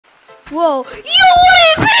Whoa. Yo, what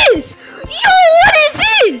is this? Yo, what is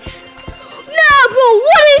this? Nah, bro,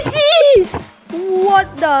 what is this?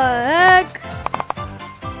 What the heck?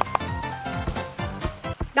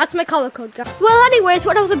 That's my color code, guys. Well, anyways,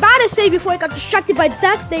 what I was about to say before I got distracted by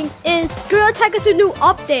that thing is Girl Tech is a new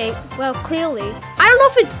update. Well, clearly. I don't know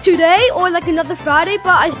if it's today or like another Friday,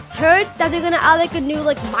 but I heard that they're gonna add like a new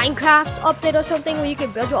like Minecraft update or something where you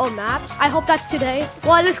can build your own maps. I hope that's today.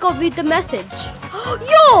 Well, let's go read the message.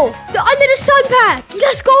 Yo, the Under the Sun pack.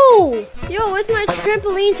 Let's go. Yo, where's my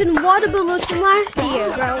trampolines and water balloons from last year,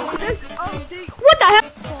 bro? What the heck?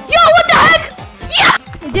 Yo, what the heck? Yeah!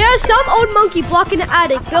 There's some old monkey blocking the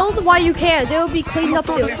attic. Build while you can. They will be cleaned up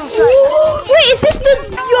soon. Wait, is this the...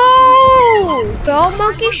 Yo! Bell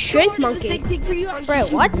monkey, shrink monkey. Bro,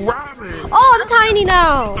 what? Oh, I'm tiny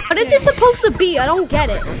now. What is this supposed to be? I don't get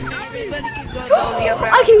it.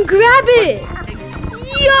 I can grab it.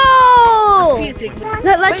 Yo!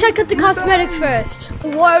 Let's check out the cosmetics first.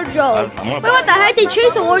 Wardrobe. Wait, what the heck? They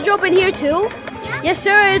changed the wardrobe in here too? Yes,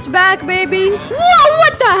 sir. It's back, baby. Whoa,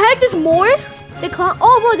 what the heck? There's more? The clown.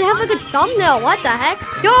 Oh, bro, they have like a thumbnail. What the heck?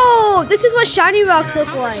 Yo, this is what shiny rocks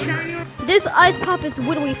look like. This ice pop is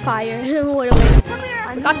widowy fire.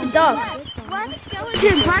 I got the duck.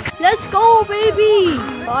 Let's go, baby.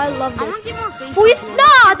 Oh, I love this. Please,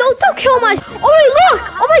 nah, don't kill my. Oh, wait, look.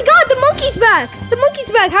 Oh my God, the monkey's back. The monkey's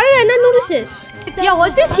back. How did I not notice this? Yo,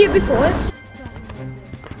 was this here before?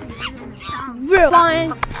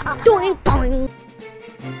 Boing, doing, boing.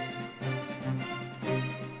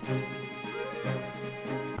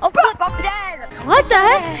 Oh, bro, I'm dead. What the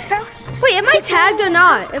heck? Wait, am I tagged or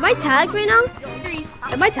not? Am I tagged right now?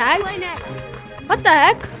 Am I tagged? What the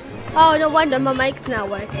heck? Oh, no wonder my mic's not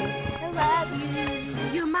working. I love you.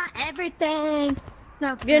 You're my everything.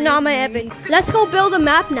 No, you're not my everything. Let's go build a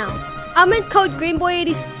map now. I'm in code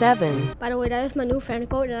greenboy87. By the way, that is my new friend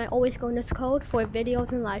code, and I always go in this code for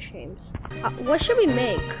videos and live streams. What should we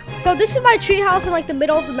make? So this is my treehouse in like the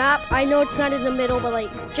middle of the map. I know it's not in the middle, but like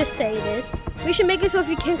just say it is. We should make it so if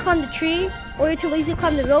you can't climb the tree or you're too lazy to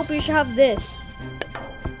climb the rope, you should have this.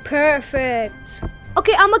 Perfect.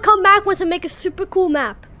 Okay, I'm gonna come back once I make a super cool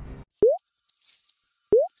map.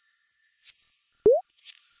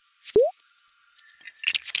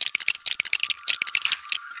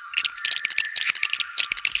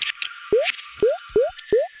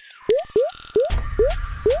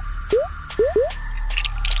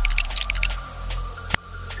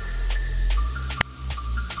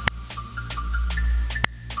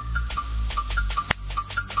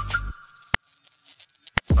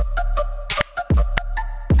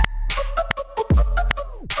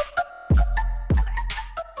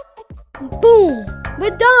 Boom!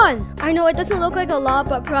 We're done! I know it doesn't look like a lot,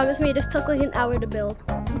 but promise me this took like an hour to build.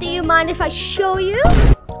 Do you mind if I show you?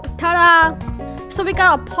 Ta-da! So we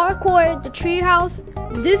got a parkour, the tree house,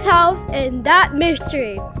 this house, and that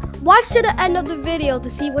mystery. Watch to the end of the video to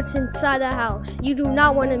see what's inside the house. You do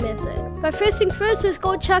not want to miss it. But first thing first, let's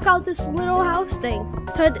go check out this little house thing.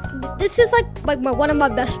 So this is like one of my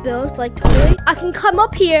best builds, like totally. I can climb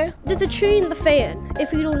up here. There's a tree and the fan.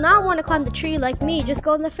 If you do not want to climb the tree like me, just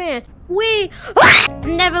go in the fan.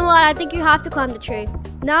 Never mind, I think you have to climb the tree.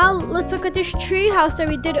 Now let's look at this tree house that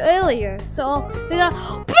we did earlier. So we got,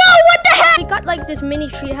 bro, what the heck? We got like this mini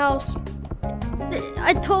tree house.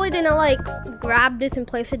 I totally didn't like grab this and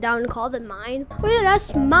place it down and call it mine. Oh yeah,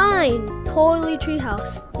 that's mine. Totally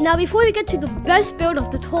treehouse. Now before we get to the best build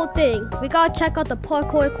of this whole thing, we gotta check out the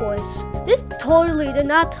parkour course. This totally did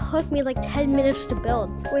not took me like 10 minutes to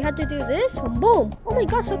build. We had to do this, and boom. Oh my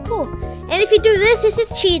God, so cool. And if you do this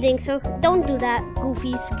is cheating, so don't do that,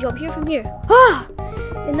 goofies. Jump here from here. Ah!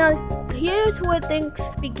 And now here's where things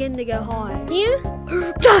begin to get hard. Here?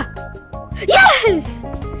 Yes!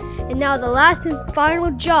 And now the last and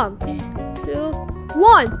final jump. 2,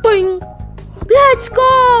 1, bing! Let's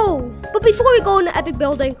go! But before we go in the epic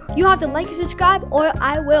building, you have to like and subscribe or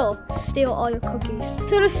I will steal all your cookies.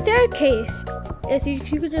 So the staircase, if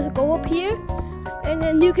you could just go up here, and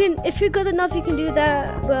then you can, if you're good enough, you can do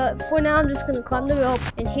that. But for now, I'm just gonna climb the rope.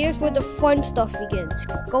 And here's where the fun stuff begins.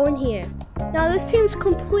 Go in here. Now this seems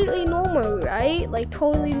completely normal, right? Like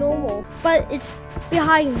totally normal. But it's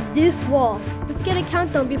behind this wall. Let's get a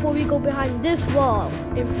countdown before we go behind this wall.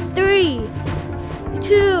 In 3,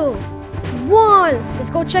 2, 1. Let's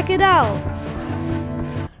go check it out.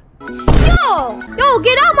 Yo,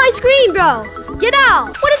 get out my screen, bro. Get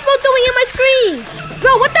out. What is bro doing in my screen?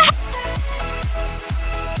 Bro, what the heck?